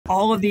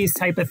all of these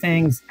type of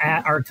things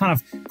are kind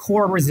of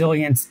core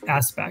resilience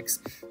aspects.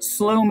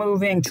 Slow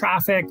moving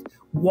traffic,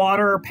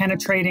 water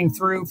penetrating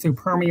through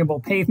permeable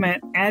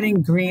pavement,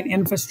 adding green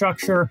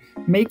infrastructure,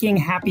 making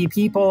happy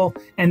people,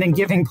 and then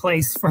giving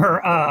place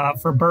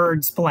for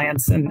birds,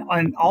 plants,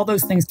 and all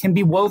those things can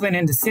be woven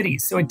into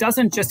cities. So it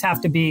doesn't just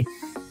have to be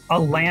a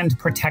land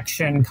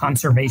protection,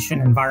 conservation,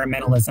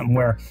 environmentalism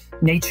where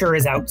nature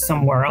is out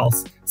somewhere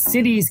else.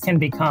 Cities can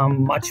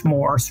become much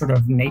more sort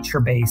of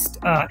nature-based.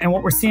 And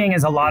what we're seeing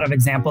is a lot of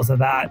examples of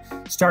that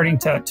starting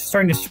to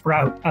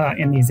sprout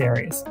in these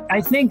areas. I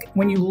think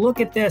when you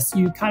look at this,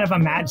 you kind of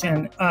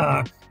imagine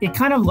it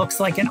kind of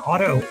looks like an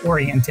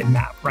auto-oriented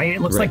map, right?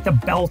 It looks like the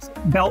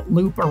belt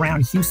loop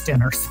around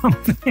Houston or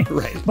something.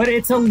 Right. But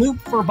it's a loop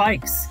for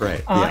bikes.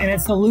 Right. And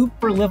it's a loop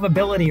for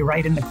livability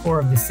right in the core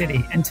of the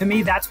city. And to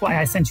me, that's why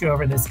I sent you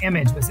over this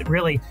image, was it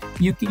really,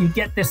 you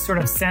get this sort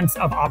of sense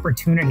of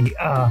opportunity.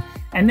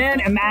 And then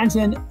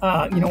imagine,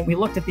 when we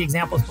looked at the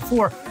examples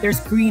before,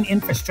 there's green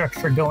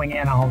infrastructure going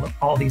in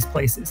all these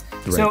places.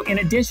 Right. So in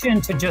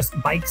addition to just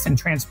bikes and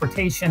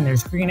transportation,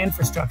 there's green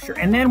infrastructure.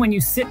 And then when you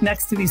sit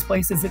next to these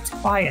places, it's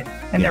quiet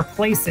and they're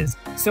places.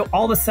 So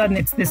all of a sudden,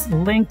 it's this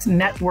linked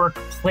network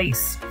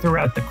place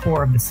throughout the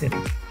core of the city.